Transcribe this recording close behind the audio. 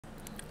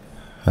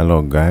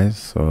Hello guys,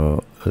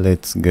 so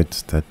let's get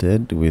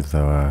started with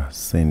our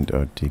send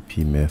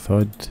OTP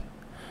method.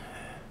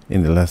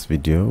 In the last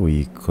video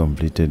we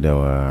completed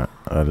our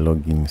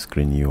login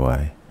screen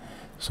UI.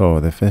 So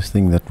the first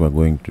thing that we're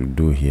going to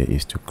do here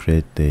is to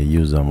create the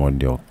user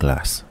model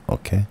class.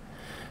 Okay,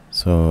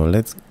 so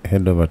let's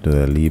head over to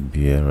the lib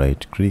here,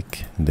 right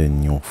click, then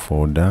new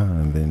folder,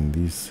 and then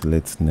this,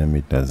 let's name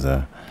it as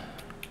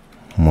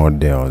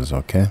models.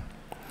 Okay,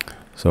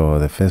 so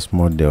the first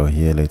model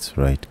here, let's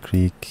right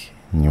click,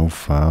 new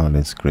file,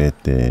 let's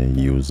create the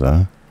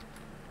user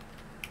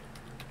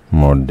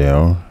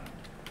model.dat.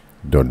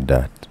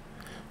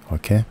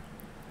 okay,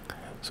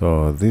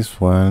 so this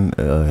one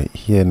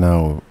here,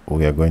 now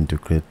we are going to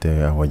create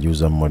our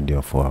user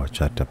model for our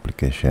chat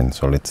application.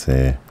 So let's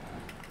say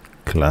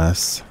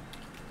class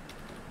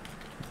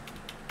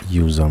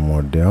user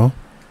model,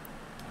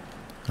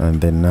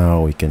 and then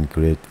now we can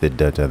create the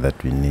data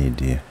that we need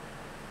here.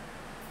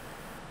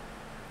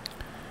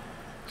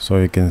 So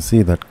you can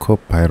see that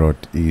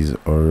Copilot is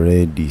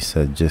already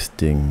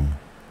suggesting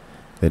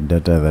the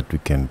data that we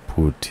can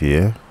put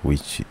here,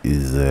 which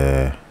is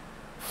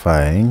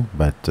fine,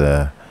 but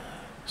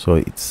so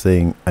it's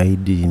saying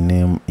ID,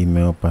 name,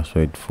 email,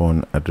 password,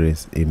 phone,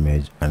 address,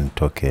 image, and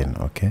token.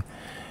 Okay,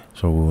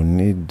 so we'll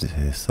need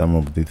some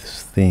of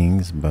these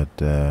things, but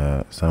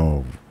some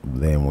of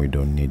them we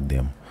don't need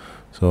them.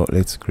 So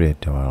let's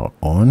create our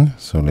own.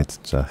 So let's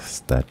just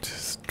start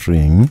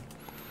string.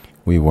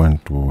 We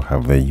want to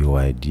have a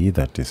UID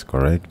that is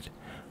correct,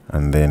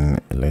 and then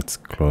let's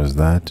close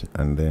that,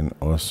 and then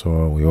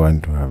also we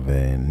want to have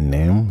a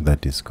name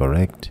that is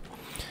correct,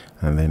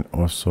 and then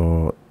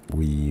also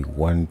we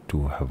want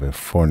to have a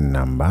phone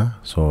number,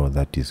 so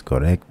that is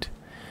correct.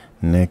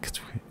 Next,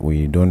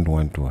 we don't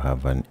want to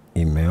have an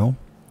email,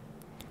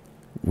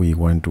 we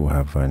want to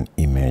have an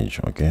image.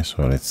 Okay,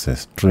 so let's say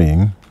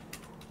string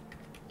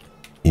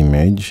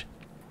image,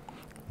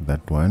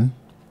 that one.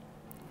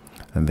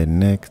 And then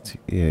next,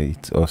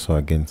 it's also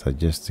again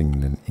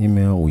suggesting an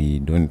email. We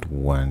don't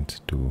want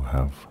to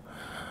have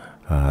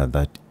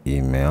that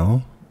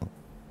email,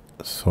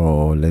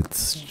 so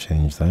let's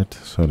change that.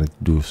 So let's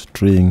do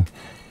string,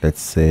 let's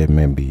say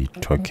maybe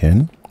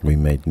token. We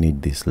might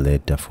need this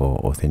later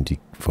for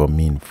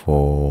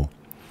for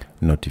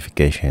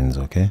notifications.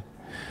 Okay,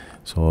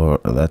 so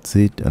that's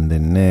it. And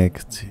then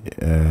next,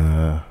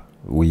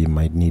 we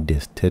might need a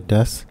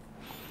status.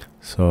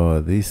 So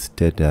this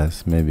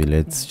status, maybe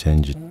let's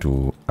change it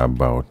to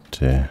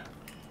about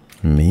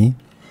me.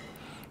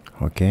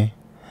 Okay,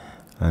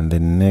 and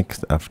then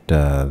next,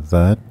 after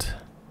that,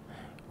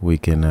 we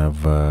can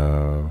have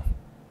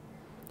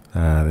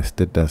the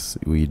status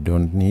we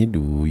don't need.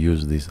 We'll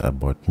use this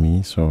about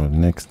me. So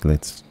next,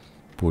 let's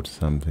put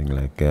something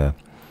like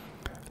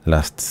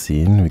last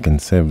seen. We can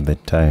save the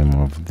time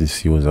of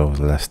this user was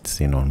last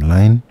seen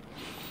online.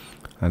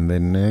 And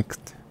then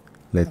next,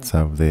 let's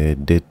have the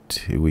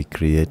date we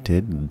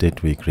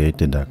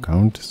created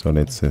account. So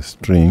let's say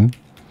string,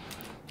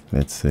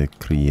 let's say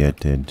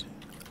created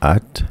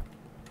at,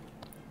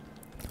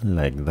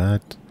 like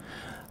that.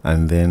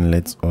 And then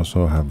let's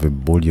also have a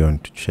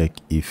boolean to check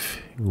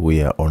if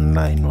we are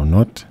online or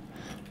not.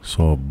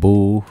 So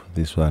bool,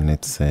 this one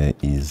let's say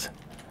is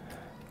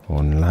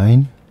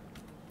online.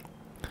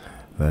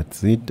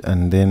 That's it.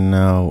 And then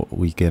now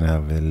we can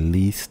have a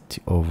list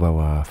of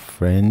our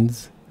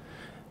friends,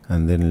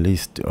 and then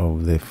list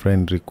of the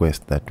friend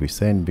request that we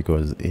send,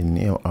 because in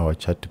our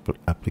chat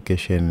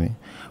application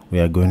we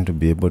are going to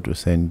be able to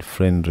send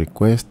friend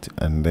request,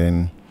 and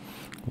then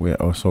we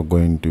are also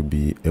going to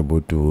be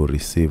able to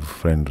receive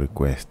friend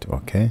request.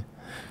 Okay,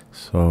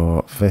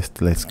 so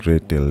first let's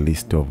create a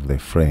list of the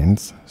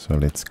friends. So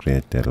let's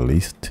create a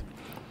list.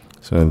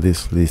 So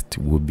this list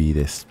will be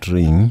the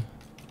string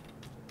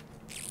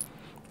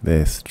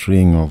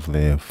of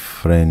the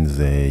friends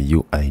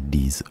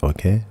UIDs.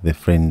 Okay, the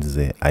friends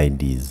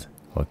IDs.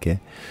 Okay,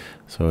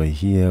 so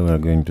here we are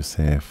going to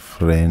say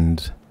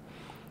friend.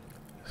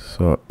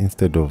 So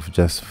instead of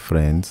just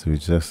friends,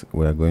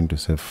 we are going to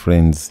say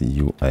friends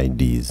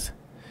UIDs,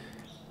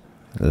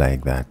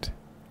 like that.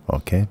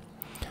 Okay,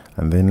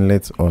 and then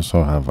let's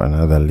also have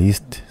another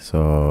list.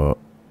 So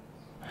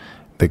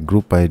the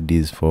group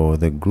IDs, for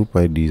the group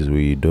IDs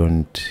we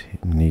don't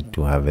need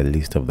to have a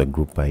list of the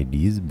group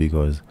IDs,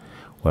 because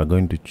we're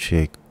going to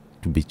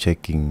be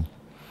checking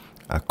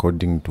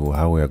according to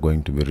how we are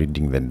going to be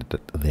reading the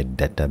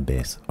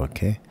database.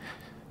 Okay,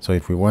 so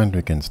if we want,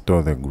 we can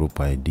store the group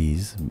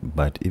IDs,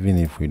 but even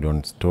if we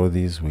don't store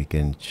these, we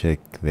can check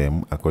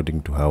them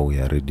according to how we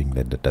are reading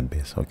the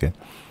database. Okay,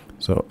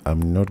 so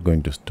I'm not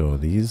going to store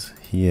these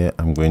here.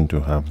 I'm going to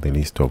have the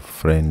list of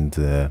friend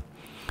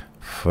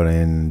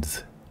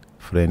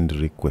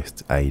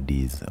request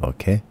IDs.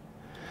 Okay,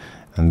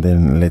 and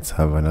then let's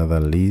have another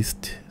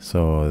list.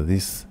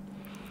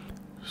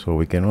 So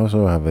we can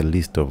also have a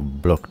list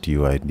of blocked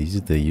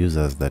UIDs, the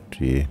users that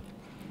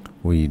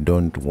we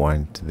don't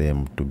want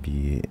them to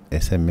be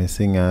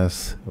SMSing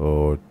us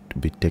or to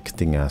be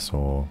texting us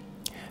or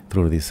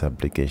through this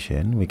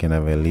application. We can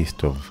have a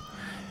list of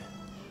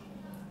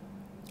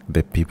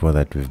the people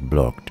that we've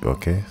blocked.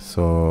 Okay,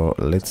 so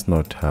let's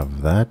not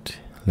have that.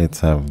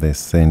 Let's have the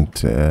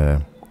sent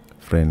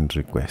friend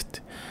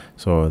request.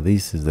 So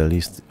this is the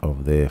list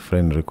of the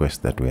friend requests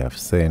that we have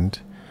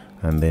sent,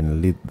 and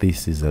then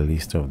this is a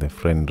list of the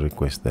friend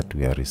requests that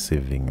we are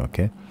receiving.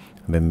 Okay,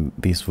 then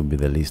this will be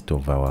the list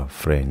of our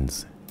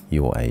friends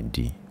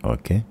UID.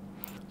 Okay,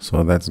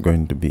 so that's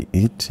going to be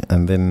it.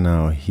 And then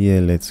now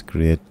here, let's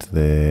create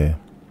the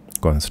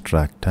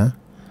constructor.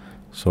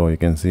 So you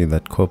can see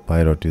that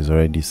Copilot is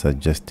already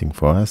suggesting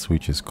for us,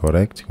 which is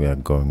correct. We are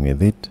going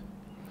with it.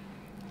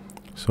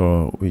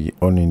 So we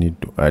only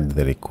need to add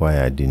the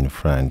required in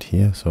front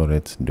here. So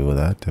let's do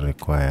that.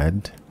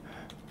 Required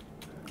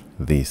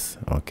this.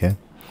 Okay,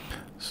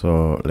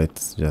 so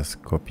let's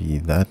just copy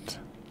that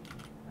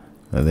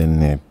and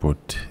then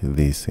put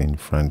this in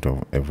front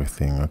of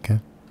everything. Okay,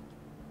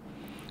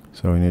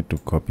 so we need to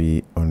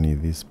copy only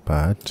this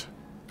part,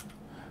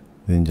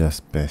 then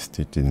just paste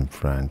it in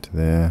front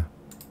there,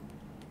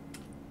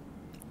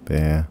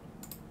 there,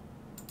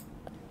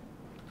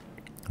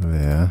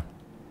 there,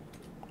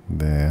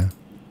 there,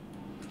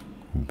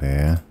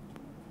 there,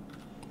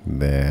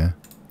 there,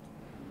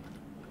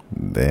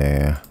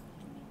 there,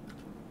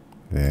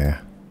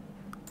 there,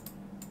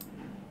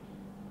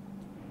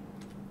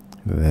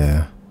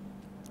 there,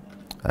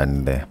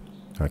 and there.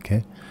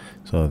 Okay,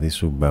 so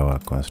this will be our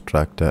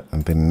constructor.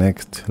 And then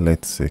next,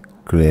 let's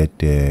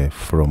create a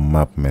from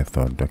map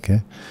method.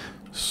 Okay,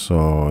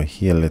 so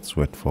here let's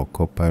wait for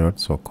Copilot.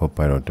 So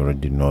Copilot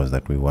already knows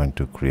that we want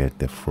to create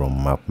the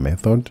from map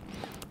method.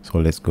 So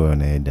let's go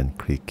on ahead and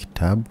click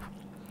tab.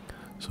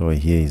 So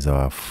here is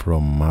our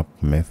from map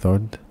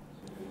method.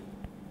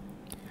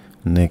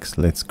 Next,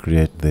 let's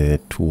create the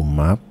to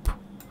map.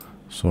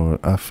 So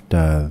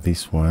after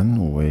this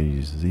one, where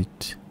is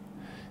it?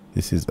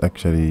 This is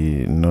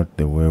actually not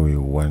the way we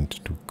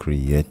want to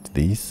create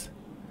this.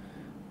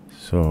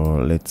 So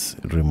let's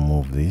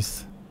remove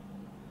this.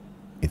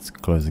 It's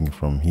closing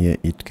from here.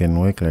 It can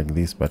work like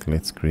this, but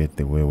let's create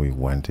the way we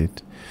want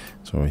it.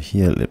 So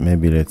here,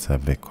 maybe let's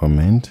have a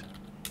comment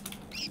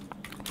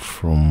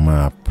from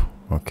map.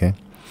 Okay,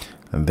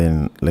 and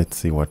then let's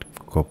see what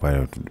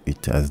Copilot,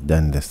 it has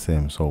done the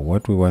same. So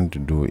what we want to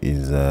do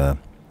is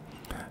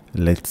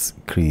let's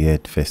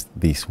create first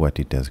this, what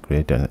it has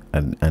created,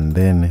 and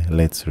then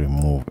let's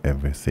remove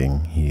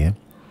everything here.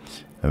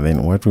 And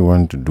then what we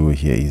want to do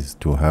here is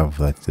to have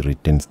that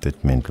return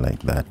statement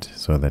like that,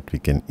 so that we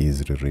can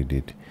easily read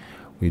it.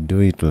 We do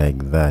it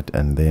like that,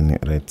 and then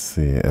let's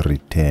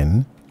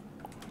return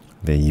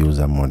the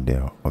user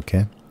model.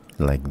 Okay,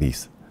 like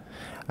this.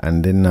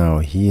 And then now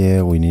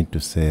here we need to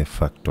say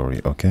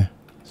factory. Okay,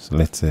 so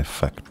let's say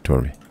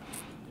factory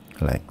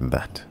like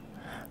that.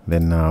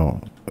 Then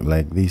now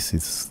like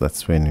this,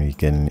 that's when we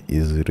can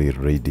easily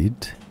read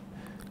it.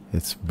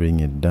 Let's bring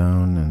it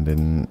down, and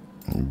then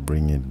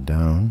bring it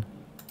down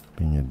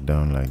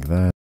like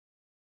that.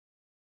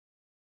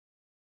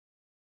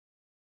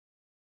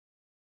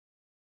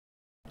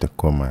 The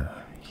comma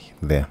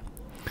there.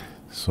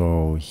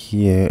 So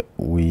here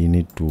we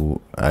need to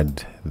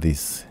add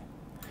these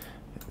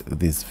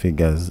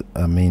figures,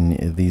 I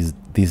mean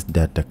this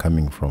data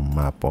coming from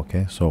map.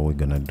 Okay, so we're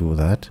gonna do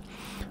that.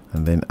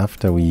 And then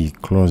after we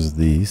close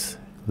this,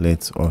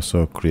 let's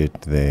also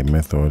create the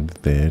method,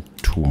 the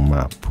to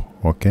map.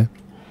 Okay,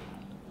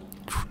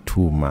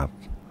 to map.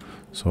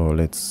 So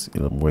let's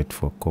wait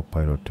for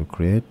Copilot to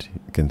create.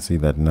 You can see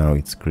that now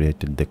it's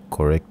created the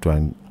correct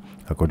one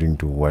according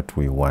to what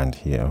we want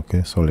here.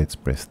 Okay, so let's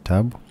press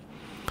tab.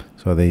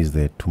 So there is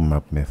the to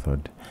map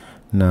method.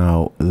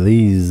 Now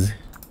these,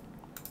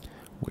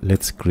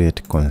 let's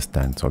create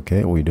constants.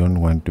 Okay, we don't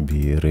want to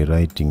be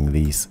rewriting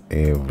this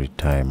every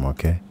time.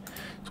 Okay,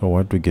 so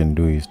what we can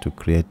do is to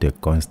create a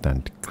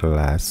constant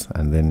class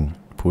and then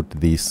put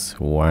these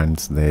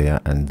ones there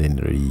and then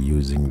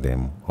reusing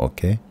them.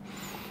 Okay,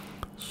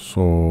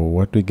 so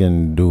what we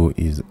can do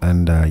is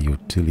under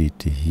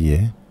utility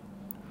here,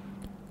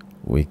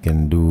 we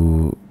can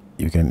do,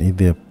 you can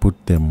either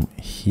put them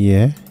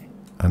here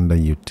under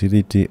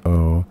utility,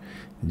 or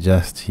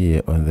just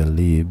here on the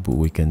lib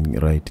we can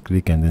right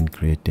click and then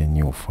create a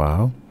new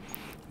file.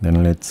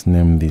 Then let's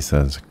name this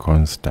as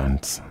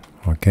constants.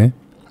 Okay,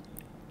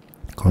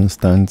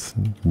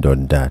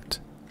 constants.dat.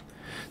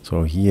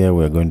 So here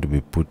we're going to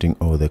be putting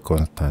all the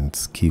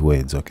constants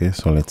keywords. Okay,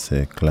 so let's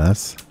say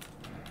class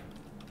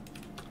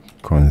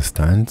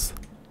constants,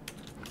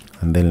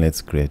 and then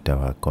let's create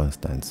our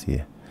constants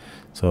here.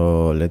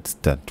 So let's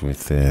start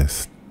with a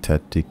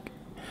static.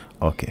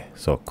 Okay,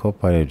 so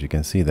Copilot, you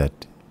can see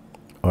that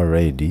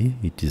already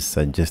it is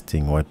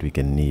suggesting what we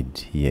can need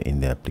here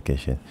in the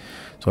application.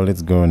 So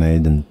let's go on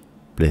ahead and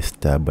press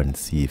tab and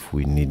see if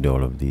we need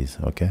all of these.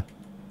 Okay,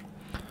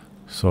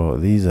 so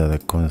these are the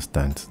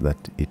constants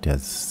that it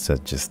has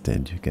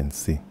suggested. You can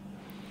see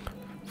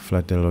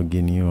Flutter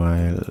login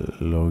UI,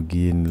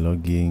 login,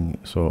 logging,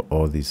 so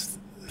all these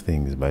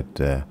things,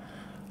 but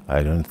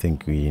I don't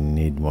think we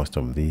need most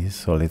of these.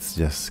 So let's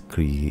just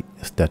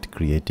start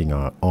creating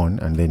our own,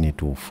 and then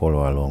it will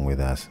follow along with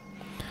us.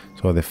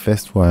 So the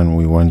first one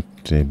we want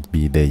to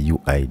be the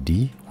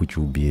UID, which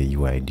will be a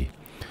UID.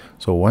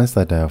 So once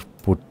that I have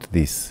put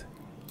this,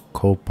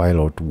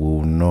 Copilot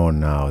will know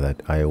now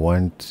that I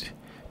want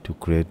to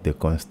create the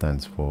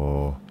constants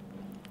for.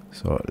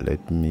 So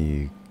let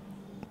me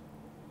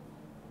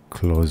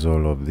close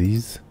all of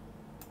these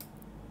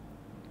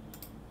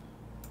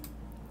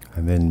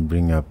and then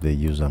bring up the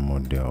user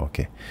model.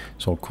 Okay,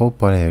 so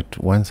Copilot,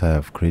 once I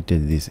have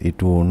created this,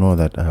 it will know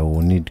that I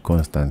will need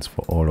constants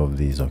for all of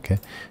these. Okay,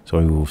 so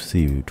you will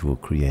see it will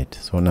create.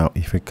 So now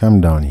if I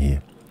come down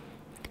here,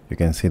 you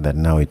can see that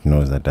now it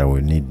knows that I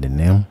will need the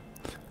name,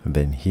 and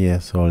then here.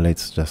 So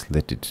let's just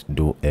let it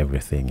do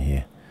everything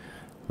here.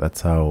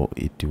 That's how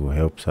it will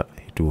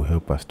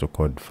help us to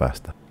code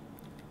faster.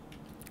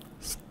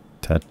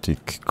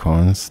 Static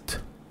const,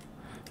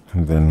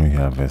 and then we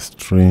have a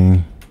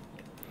string,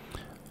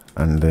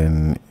 and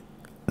then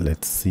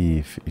let's see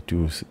if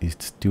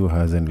it still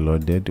hasn't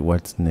loaded.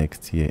 What's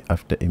next here?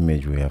 After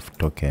image we have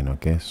token.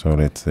 Okay, so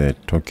let's say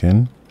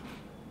token.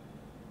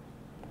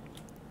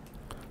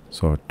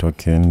 So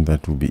token,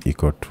 that will be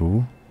equal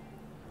to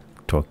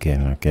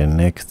token. Okay,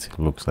 next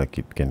looks like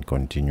it can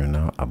continue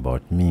now.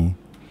 About me,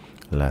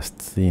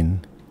 last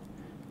seen,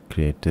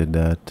 created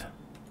that,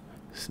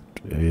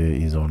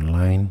 is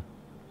online,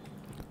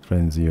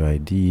 friends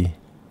UID,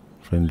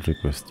 friend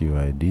request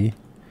UID,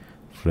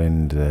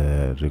 friend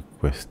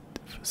request,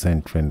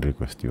 send friend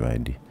request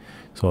UID.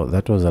 So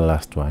that was the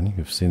last one.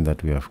 You've seen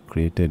that we have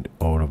created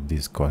all of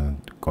these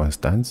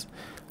constants,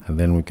 and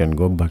then we can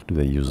go back to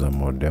the user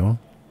model.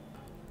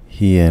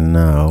 Here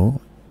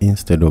now,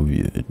 instead of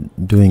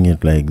doing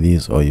it like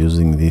this or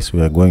using this, we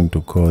are going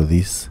to call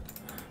this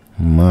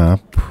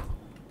map,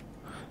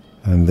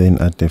 and then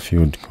add a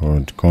field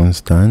called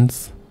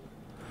constants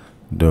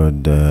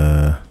dot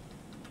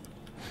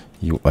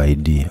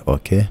UID.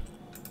 Okay,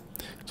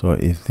 so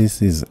if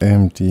this is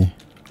empty,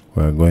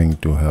 we're going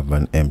to have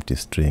an empty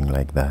string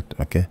like that.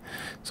 Okay,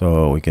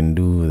 so we can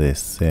do the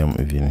same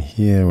even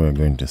here. We're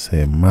going to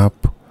say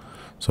map.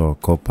 So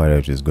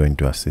Copilot is going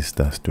to assist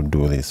us to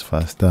do this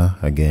faster.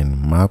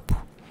 Again, map,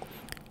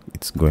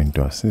 it's going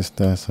to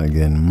assist us.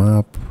 Again,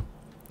 map,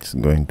 it's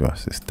going to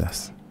assist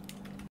us.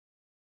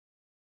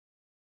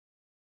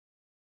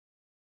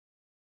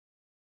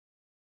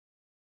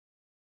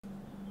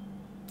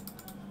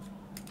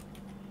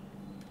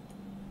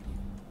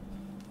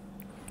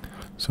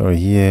 So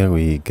here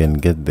we can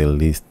get the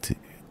list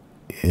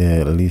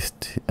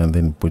and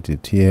then put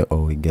it here,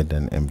 or we get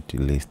an empty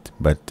list.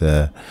 But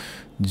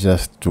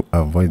just to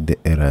avoid the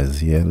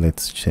errors here,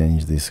 let's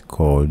change this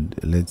code.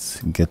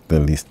 Let's get the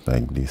list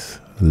like this,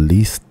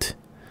 list,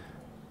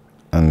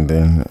 and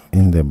then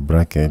in the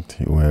bracket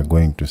we're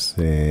going to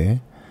say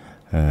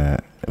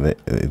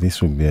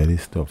this will be a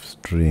list of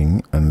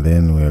string, and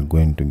then we are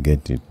going to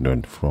get it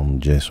from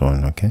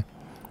JSON. Okay,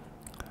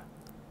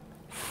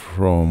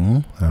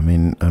 from I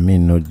mean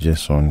not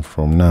JSON.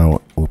 From now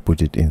we'll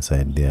put it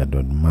inside there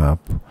 .map,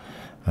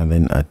 and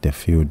then add a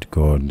field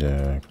called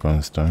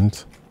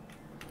constant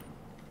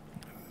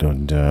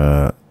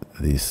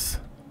this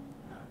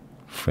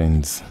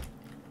friends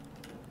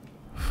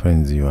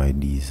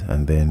UIDs,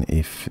 and then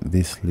if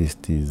this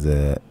list is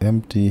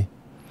empty,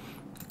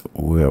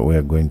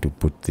 we're going to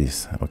put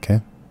this.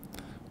 Okay,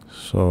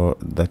 so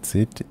that's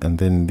it. And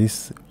then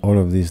all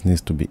of this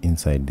needs to be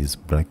inside this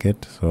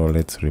bracket, so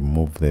let's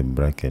remove the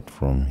bracket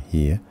from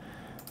here,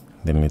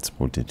 then let's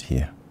put it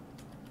here.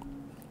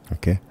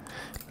 Okay,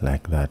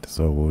 like that.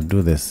 So we'll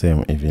do the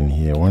same even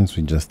here. Once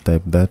we just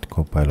type that,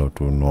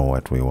 Copilot will know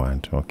what we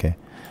want. Okay,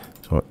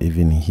 so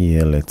even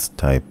here let's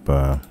type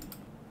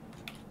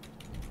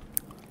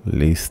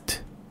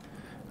list,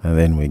 and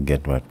then we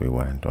get what we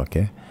want.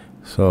 Okay,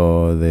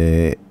 so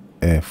the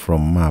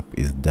from map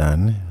is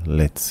done.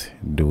 Let's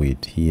do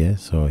it here.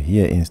 So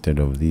here, instead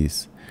of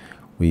this,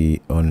 we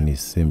only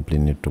simply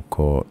need to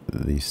call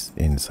this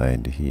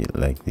inside here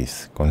like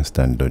this,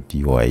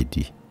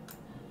 constant.uid.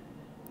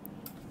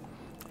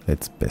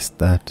 Let's paste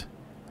that.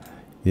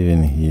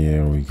 Even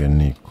here we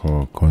can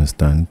call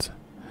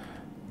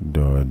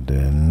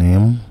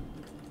constant.name.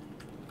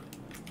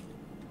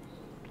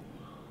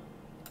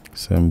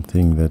 Same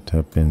thing that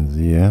happens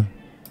here.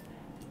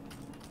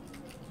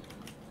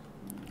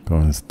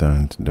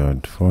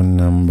 Constant.phone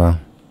number.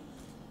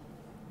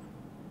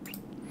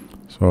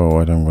 So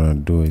what I'm going to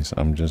do is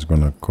I'm just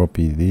going to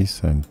copy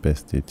this and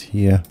paste it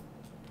here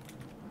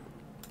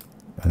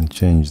and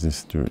change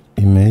this to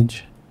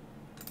image.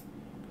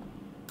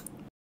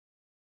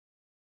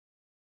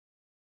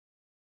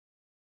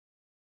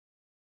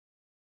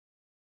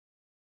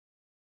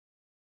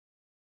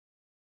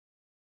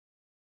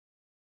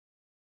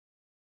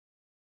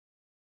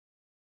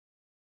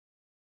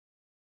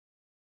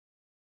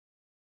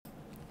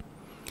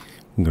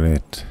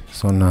 Great.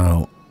 So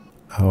now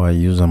our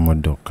user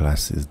model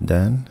class is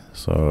done.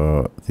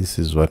 So this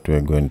is what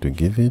we're going to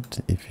give it.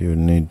 If you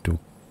need to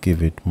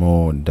give it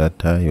more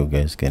data, you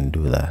guys can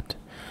do that.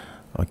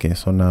 Okay,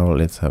 so now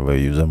let's have a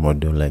user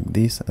model like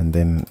this, and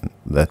then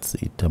that's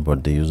it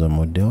about the user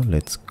model.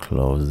 Let's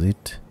close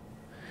it.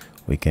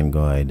 we can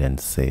go ahead and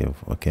save.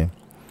 Okay,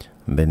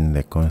 then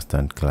the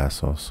constant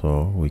class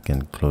also, we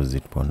can close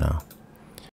it for now.